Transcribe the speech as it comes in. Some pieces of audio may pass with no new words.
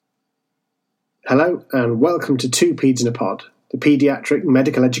Hello and welcome to Two Peds in a Pod, the paediatric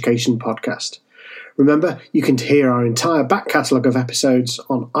medical education podcast. Remember, you can hear our entire back catalogue of episodes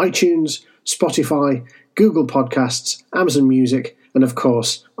on iTunes, Spotify, Google Podcasts, Amazon Music, and of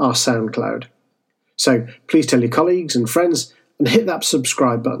course, our SoundCloud. So please tell your colleagues and friends and hit that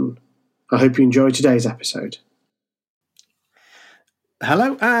subscribe button. I hope you enjoy today's episode.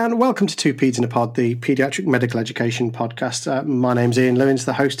 Hello and welcome to Two Peds in a Pod, the paediatric medical education podcast. My name's Ian Lewins,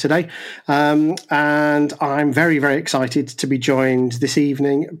 the host today, and I'm very, very excited to be joined this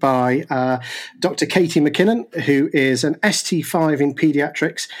evening by Dr. Katie McKinnon, who is an ST5 in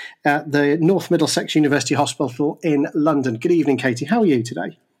paediatrics at the North Middlesex University Hospital in London. Good evening, Katie. How are you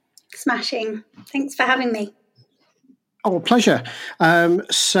today? Smashing. Thanks for having me. Oh, pleasure.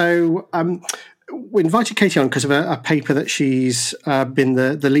 We invited Katie on because of a paper that she's been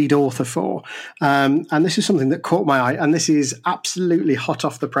the lead author for. And this is something that caught my eye. And this is absolutely hot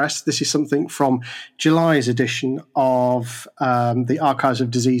off the press. This is something from July's edition of the Archives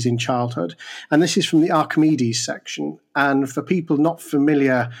of Disease in Childhood. And this is from the Archimedes section. And for people not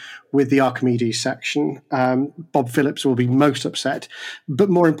familiar with the Archimedes section, Bob Phillips will be most upset. But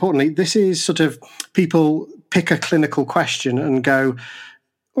more importantly, this is sort of people pick a clinical question and go,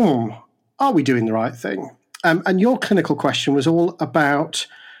 are we doing the right thing? And your clinical question was all about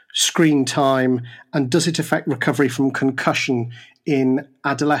screen time and does it affect recovery from concussion in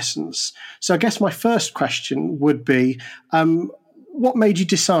adolescence? So I guess my first question would be, what made you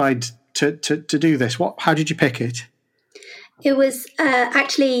decide to do this? How did you pick it? It was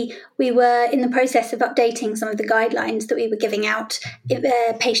actually, we were in the process of updating some of the guidelines that we were giving out,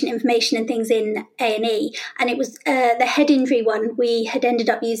 patient information and things in A&E. And it was the head injury one. We had ended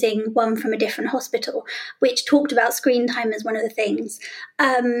up using one from a different hospital, which talked about screen time as one of the things.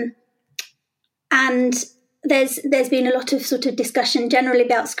 And there's been a lot of sort of discussion generally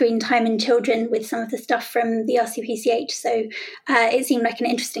about screen time in children with some of the stuff from the RCPCH. So it seemed like an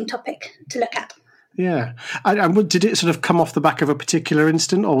interesting topic to look at. Yeah. And did it sort of come off the back of a particular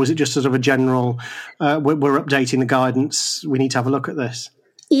incident, or was it just sort of a general, we're updating the guidance, we need to have a look at this?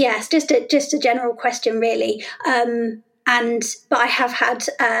 Yes, just a general question, really. But I have had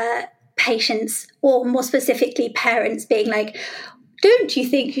patients, or more specifically parents, being like, don't you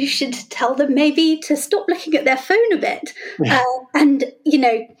think you should tell them maybe to stop looking at their phone a bit? Yeah. And,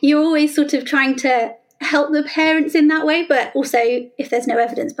 you're always sort of trying to help the parents in that way, but also if there's no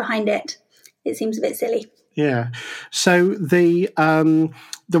evidence behind it, it seems a bit silly. Yeah. So the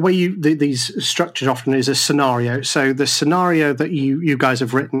way these structured often is a scenario. So the scenario that you guys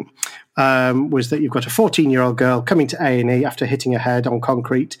have written was that you've got a 14-year-old girl coming to A&E after hitting her head on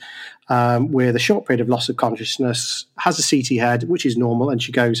concrete with a short period of loss of consciousness, has a CT head, which is normal, and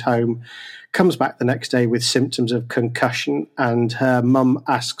she goes home, comes back the next day with symptoms of concussion, and her mum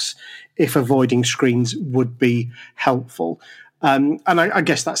asks if avoiding screens would be helpful. And I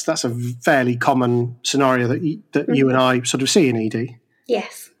guess that's a fairly common scenario that you and I sort of see in ED.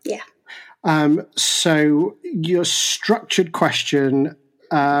 Yes, yeah. So your structured question,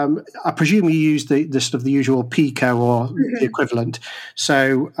 I presume you use the sort of the usual PICO or the equivalent.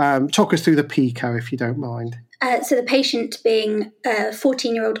 So talk us through the PICO, if you don't mind. So the patient being a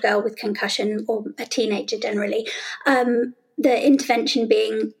 14-year-old girl with concussion, or a teenager generally, the intervention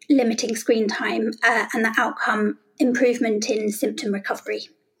being limiting screen time, and the outcome improvement in symptom recovery.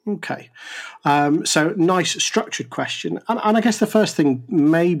 Okay. So nice structured question. And I guess the first thing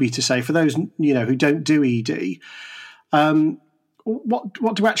maybe to say for those, who don't do ED,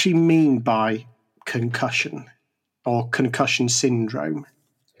 what do we actually mean by concussion or concussion syndrome?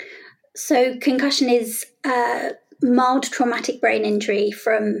 So concussion is mild traumatic brain injury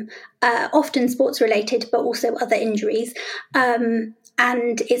from often sports related, but also other injuries. And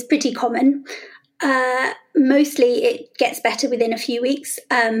it's pretty common. Mostly it gets better within a few weeks,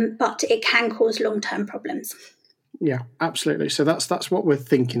 but it can cause long-term problems. Yeah, absolutely. So that's what we're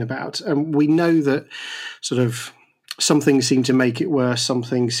thinking about. And we know that sort of some things seem to make it worse, some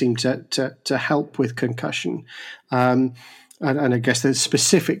things seem to help with concussion. And I guess the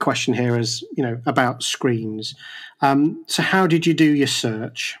specific question here is, about screens. So how did you do your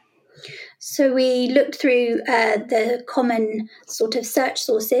search? So we looked through the common sort of search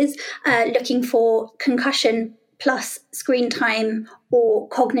sources, looking for concussion plus screen time or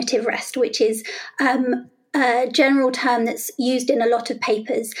cognitive rest, which is a general term that's used in a lot of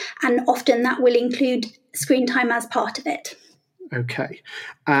papers, and often that will include screen time as part of it. Okay.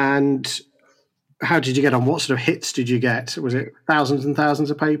 And how did you get on? What sort of hits did you get? Was it thousands and thousands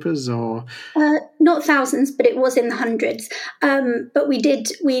of papers, or? Not thousands, but it was in the hundreds. But we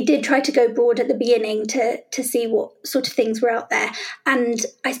did try to go broad at the beginning to see what sort of things were out there. And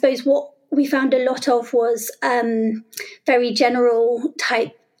I suppose what we found a lot of was very general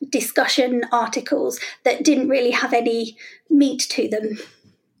type discussion articles that didn't really have any meat to them.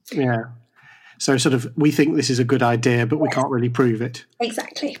 Yeah. So sort of, we think this is a good idea, but we can't really prove it.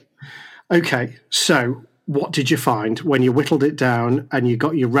 Exactly. Okay, so what did you find when you whittled it down and you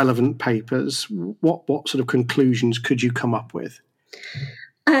got your relevant papers? What sort of conclusions could you come up with?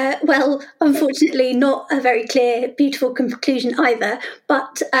 Well, unfortunately, not a very clear, beautiful conclusion either.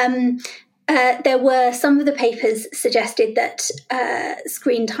 But there were some of the papers suggested that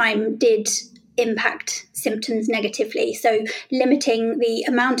screen time did impact symptoms negatively. So limiting the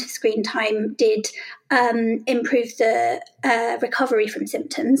amount of screen time did improve the recovery from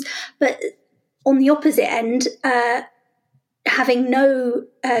symptoms. But on the opposite end, having no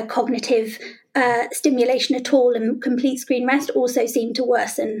cognitive stimulation at all and complete screen rest also seemed to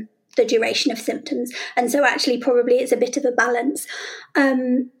worsen the duration of symptoms. And so actually probably it's a bit of a balance.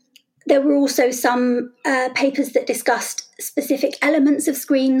 There were also some papers that discussed specific elements of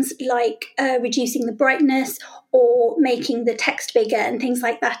screens, like reducing the brightness or making the text bigger and things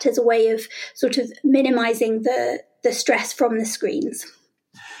like that as a way of sort of minimizing the stress from the screens.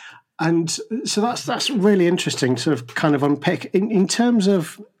 And so that's really interesting to sort of kind of unpick. In terms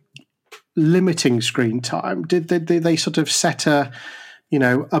of limiting screen time, did they sort of set a,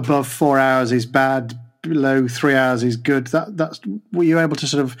 above 4 hours is bad, below 3 hours is good? Were you able to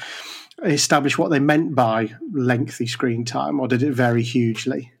sort of establish what they meant by lengthy screen time, or did it vary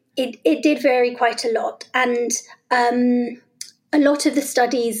hugely? It did vary quite a lot, and a lot of the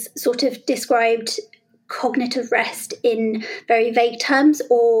studies sort of described cognitive rest in very vague terms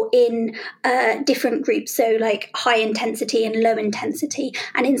or in different groups, so like high intensity and low intensity.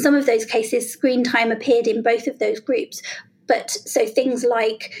 And in some of those cases, screen time appeared in both of those groups. But so things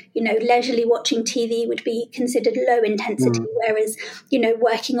like, leisurely watching TV would be considered low intensity, whereas,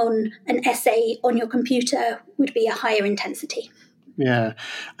 working on an essay on your computer would be a higher intensity. Yeah.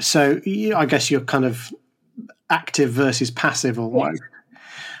 So I guess you're kind of active versus passive almost.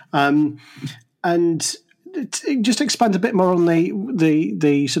 Yes. And just expand a bit more on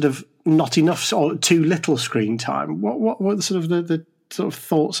the sort of not enough or too little screen time. What were the sort of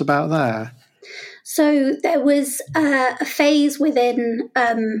thoughts about there? So there was a phase within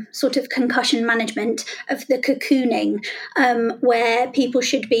sort of concussion management of the cocooning, where people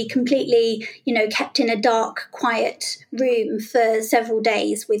should be completely, kept in a dark, quiet room for several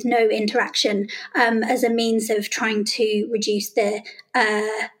days with no interaction, as a means of trying to reduce the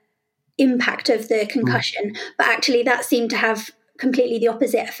impact of the concussion. But actually that seemed to have completely the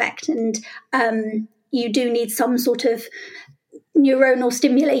opposite effect. And you do need some sort of neuronal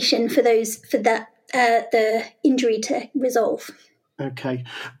stimulation for the injury to resolve. Okay.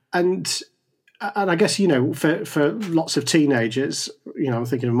 And I guess, for lots of teenagers, I'm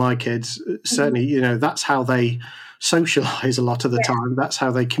thinking of my kids, certainly, that's how they socialize a lot of the time. That's how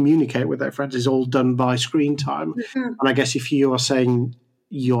they communicate with their friends, is all done by screen time. And I guess if you are saying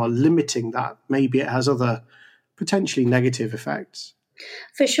you're limiting that, maybe it has other potentially negative effects.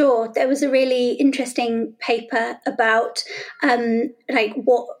 For sure. There was a really interesting paper about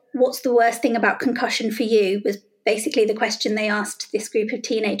what's the worst thing about concussion for you, was basically the question they asked this group of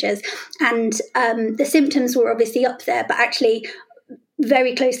teenagers. And the symptoms were obviously up there, but actually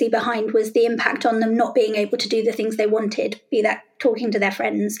very closely behind was the impact on them not being able to do the things they wanted, be that talking to their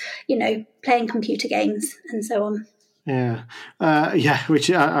friends, playing computer games and so on. Yeah. Which,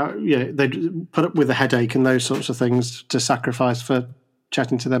 they'd put up with a headache and those sorts of things to sacrifice for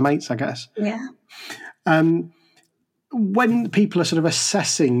chatting to their mates, I guess. Yeah. When people are sort of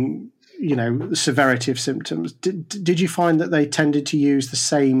assessing, the severity of symptoms, did you find that they tended to use the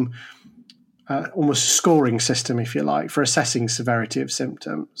same almost scoring system, if you like, for assessing severity of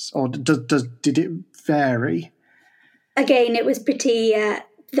symptoms, or did it vary? Again, it was pretty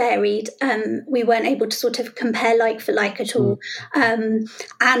varied. We weren't able to sort of compare like for like at all.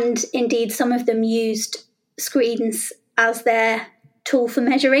 And indeed, some of them used screens as their tool for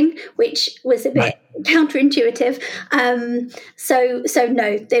measuring, which was a bit counterintuitive. So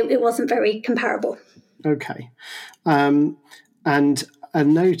no, it wasn't very comparable. Okay. And a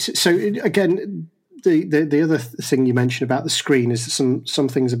note. So again, the other thing you mentioned about the screen is some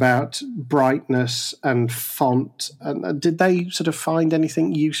things about brightness and font. And did they sort of find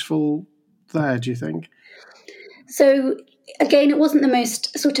anything useful there, do you think? So again, it wasn't the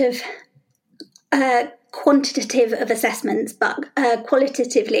most sort of quantitative of assessments, but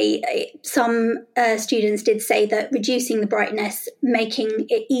qualitatively, some students did say that reducing the brightness, making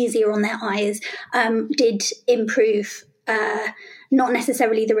it easier on their eyes, did improve not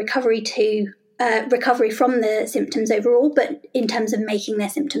necessarily the recovery to recovery from the symptoms overall, but in terms of making their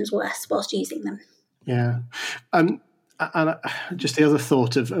symptoms worse whilst using them. Yeah. And just the other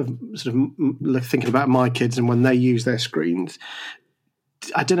thought of sort of thinking about my kids and when they use their screens,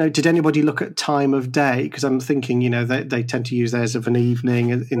 I don't know, did anybody look at time of day? Because I'm thinking, they tend to use theirs of an evening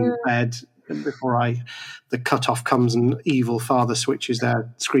in bed before the cutoff comes and evil father switches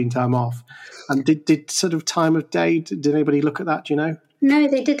their screen time off. And did sort of time of day, did anybody look at that, do you know? No,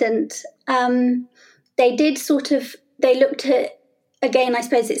 they didn't. They did they looked at, again, I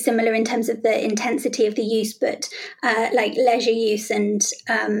suppose it's similar in terms of the intensity of the use, but like leisure use and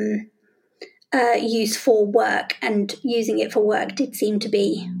use for work, and using it for work did seem to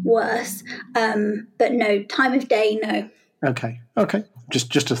be worse. But no, time of day, no. Okay.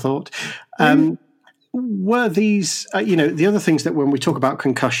 Just a thought. Were these, the other things that when we talk about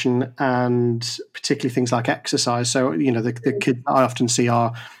concussion and particularly things like exercise, so, the kids I often see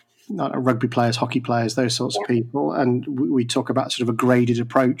are rugby players, hockey players, those sorts of people, and we talk about sort of a graded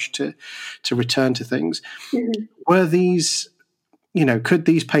approach to return to things. Mm-hmm. Were these, could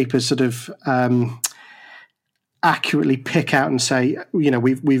these papers sort of accurately pick out and say,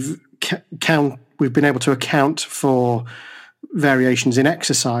 we've been able to account for variations in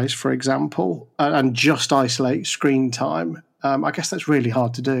exercise, for example, and just isolate screen time? I guess that's really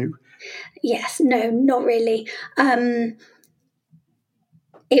hard to do. Yes, no, not really.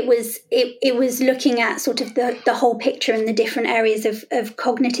 It was looking at sort of the whole picture and the different areas of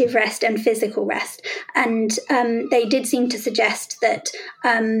cognitive rest and physical rest. And they did seem to suggest that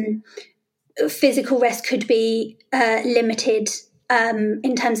physical rest could be limited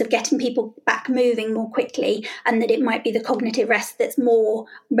in terms of getting people back moving more quickly, and that it might be the cognitive rest that's more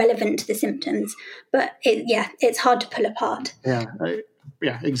relevant to the symptoms. But it's hard to pull apart.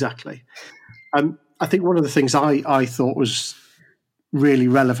 Yeah, exactly. I think one of the things I thought was really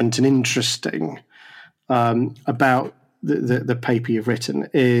relevant and interesting about the paper you've written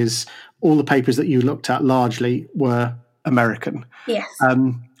is all the papers that you looked at largely were American. Yes.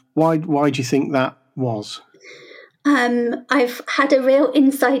 Why do you think that was? I've had a real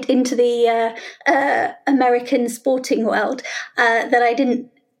insight into the American sporting world that I didn't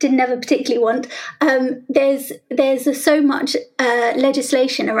ever particularly want. There's so much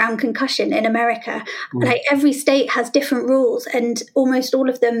legislation around concussion in America. Like every state has different rules, and almost all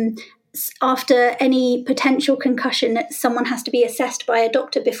of them, after any potential concussion, someone has to be assessed by a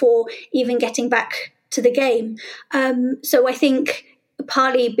doctor before even getting back to the game. So I think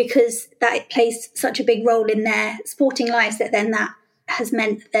partly because that plays such a big role in their sporting lives, that has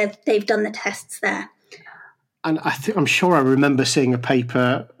meant that they've done the tests there. And I'm sure I remember seeing a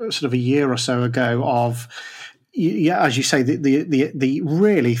paper sort of a year or so ago of, as you say, the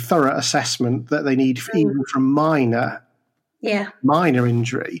really thorough assessment that they need even from minor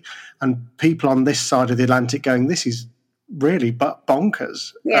injury, and people on this side of the Atlantic going, this is really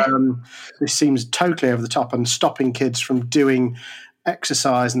bonkers. Yeah. This seems totally over the top, and stopping kids from doing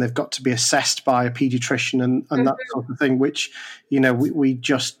exercise, and they've got to be assessed by a paediatrician and that sort of thing, which, we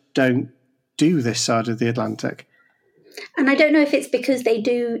just don't do this side of the Atlantic. And I don't know if it's because they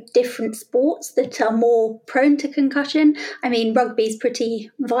do different sports that are more prone to concussion. I mean, rugby's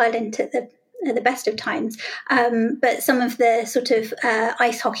pretty violent at the best of times, but some of the sort of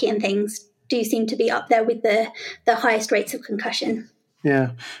ice hockey and things do seem to be up there with the highest rates of concussion.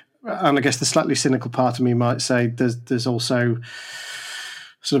 Yeah, and I guess the slightly cynical part of me might say there's also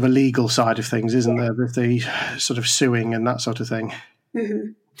sort of a legal side of things, isn't there, with the sort of suing and that sort of thing.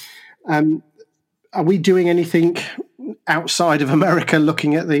 Mm-hmm. Are we doing anything outside of America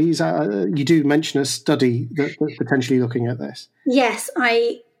looking at these? You do mention a study that's potentially looking at this. Yes,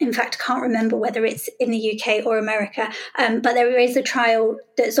 I in fact can't remember whether it's in the UK or America, but there is a trial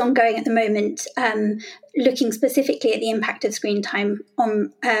that's ongoing at the moment looking specifically at the impact of screen time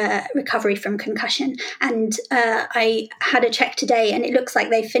on recovery from concussion. And I had a check today, and it looks like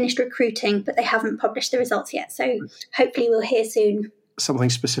they've finished recruiting, but they haven't published the results yet. So hopefully we'll hear soon. Something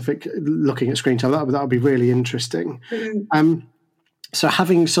specific looking at screen time, that would be really interesting. Mm-hmm. So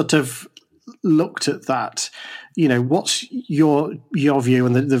having sort of looked at that, what's your view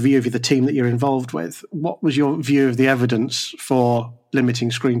and the view of the team that you're involved with? What was your view of the evidence for limiting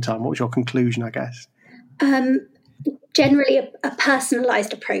screen time? What was your conclusion, I guess? Generally a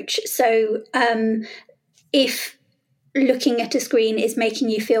personalised approach. So if looking at a screen is making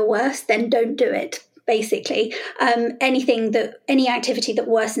you feel worse, then don't do it. Basically, any activity that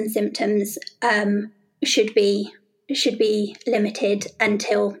worsens symptoms should be limited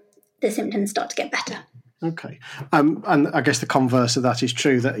until the symptoms start to get better. Okay, and I guess the converse of that is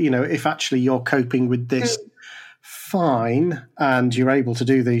true. That if actually you're coping with this fine, and you're able to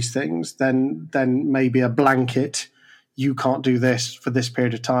do these things, then maybe a blanket, you can't do this for this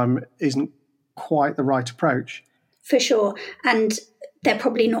period of time, isn't quite the right approach. For sure. And they're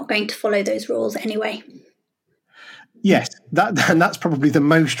probably not going to follow those rules anyway. Yes, and that's probably the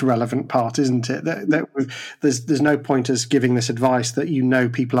most relevant part, isn't it? There's no point us giving this advice that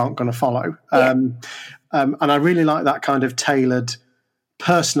people aren't going to follow. Yeah. And I really like that kind of tailored,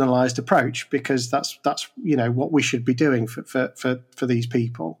 personalised approach, because that's what we should be doing for these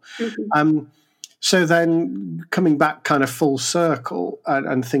people. Mm-hmm. So then coming back kind of full circle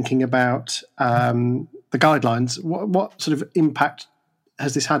and thinking about the guidelines, what sort of impact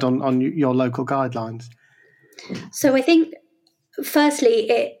has this had on your local guidelines? So I think, firstly,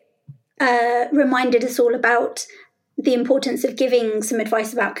 it reminded us all about the importance of giving some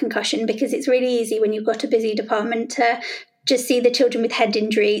advice about concussion, because it's really easy when you've got a busy department to just see the children with head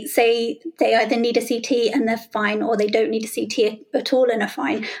injury, say they either need a CT and they're fine, or they don't need a CT at all and are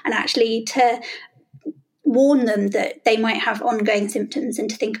fine, and actually to warn them that they might have ongoing symptoms and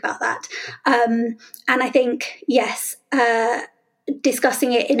to think about that. And I think, yes,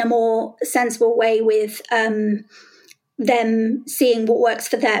 discussing it in a more sensible way with them seeing what works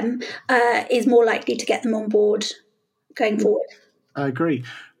for them is more likely to get them on board going forward. I agree.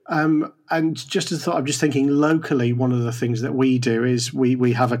 And just as a thought, I'm just thinking locally, one of the things that we do is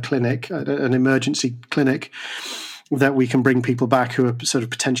we have a clinic, an emergency clinic, that we can bring people back who are sort of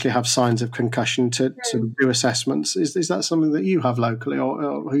potentially have signs of concussion to do assessments. Is that something that you have locally,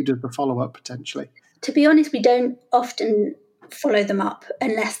 or who does the follow-up potentially? To be honest, we don't often follow them up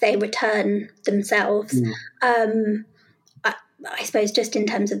unless they return themselves. I suppose just in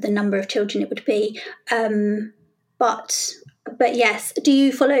terms of the number of children it would be. But yes, do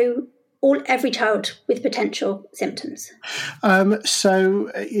you follow every child with potential symptoms?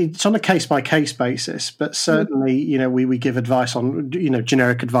 So it's on a case-by-case basis, but certainly, we give advice on,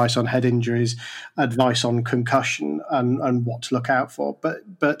 generic advice on head injuries, advice on concussion and what to look out for.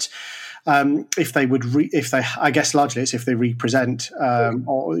 But if they, I guess largely it's if they represent,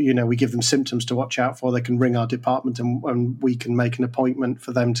 or, we give them symptoms to watch out for, they can ring our department and we can make an appointment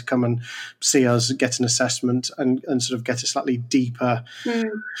for them to come and see us, get an assessment and sort of get a slightly deeper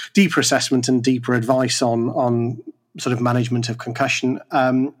assessment and deeper advice on sort of management of concussion.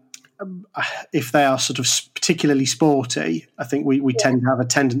 If they are sort of particularly sporty, I think we tend to have a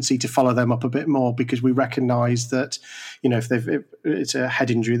tendency to follow them up a bit more, because we recognise that, if it's a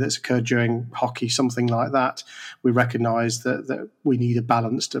head injury that's occurred during hockey, something like that, we recognise that we need a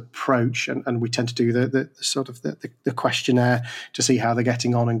balanced approach, and we tend to do the sort of the questionnaire to see how they're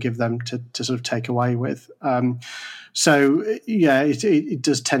getting on and give them to sort of take away with. So yeah, it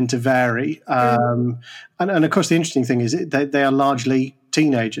does tend to vary, and of course the interesting thing is they are largely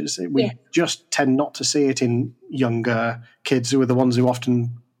teenagers. We just tend not to see it in younger kids, who are the ones who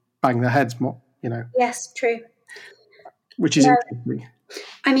often bang their heads more. Yes, true. Which is interesting.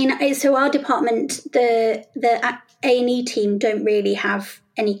 I mean, so our department, the A&E team, don't really have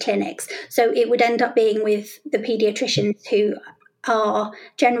any clinics, so it would end up being with the paediatricians, who are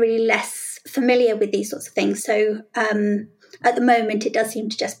generally less familiar with these sorts of things. So at the moment, it does seem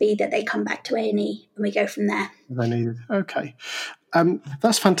to just be that they come back to A&E and we go from there. They need it. Okay.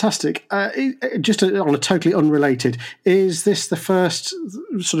 That's fantastic. Just on a totally unrelated, is this the first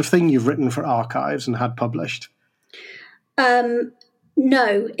sort of thing you've written for Archives and had published?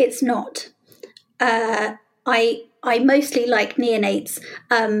 No, it's not. I mostly like neonates,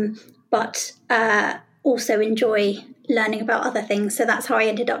 but also enjoy learning about other things. So that's how I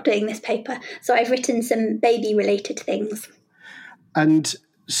ended up doing this paper. So I've written some baby-related things. And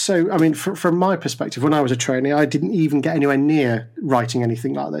so, I mean, from my perspective, when I was a trainee, I didn't even get anywhere near writing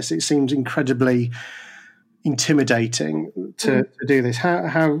anything like this. It seems incredibly intimidating to do this.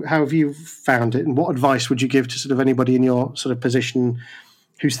 How have you found it, and what advice would you give to sort of anybody in your sort of position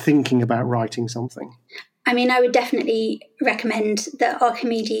who's thinking about writing something? I mean, I would definitely recommend the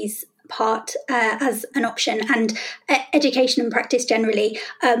Archimedes part as an option, and education and practice generally,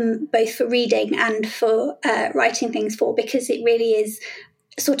 both for reading and for writing things for, because it really is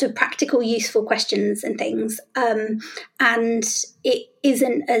sort of practical, useful questions and things, and it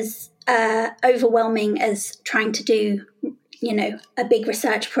isn't as overwhelming as trying to do, a big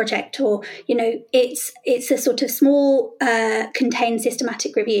research project, or, it's a sort of small, contained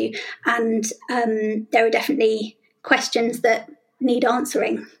systematic review, and there are definitely questions that need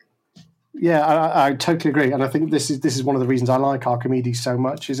answering. Yeah, I totally agree, and I think this is one of the reasons I like Archimedes so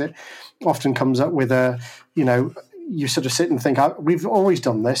much. Is it often comes up with you sort of sit and think, we've always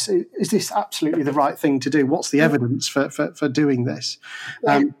done this. Is this absolutely the right thing to do? What's the evidence for doing this?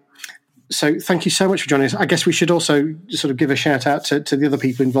 Yeah. So thank you so much for joining us. I guess we should also sort of give a shout out to the other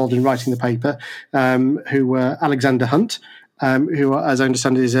people involved in writing the paper, who were Alexander Hunt, who, as I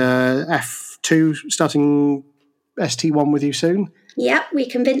understand, is F2 starting ST1 with you soon. Yeah, we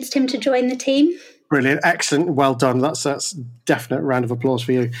convinced him to join the team. Brilliant, excellent, well done. That's definite round of applause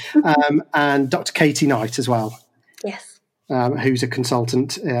for you. And Dr. Katie Knight as well. Yes. Who's a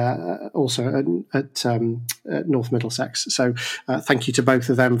consultant also at North Middlesex. So thank you to both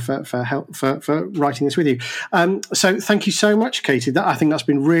of them for help for writing this with you. So thank you so much, Katie. I think that's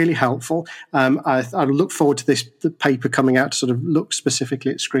been really helpful. I look forward to the paper coming out to sort of look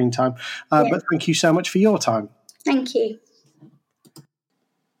specifically at screen time. But thank you so much for your time. Thank you.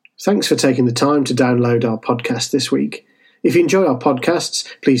 Thanks for taking the time to download our podcast this week. If you enjoy our podcasts,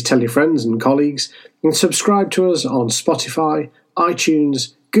 please tell your friends and colleagues and subscribe to us on Spotify,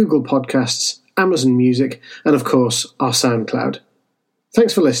 iTunes, Google Podcasts, Amazon Music, and of course, our SoundCloud.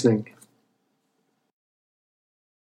 Thanks for listening.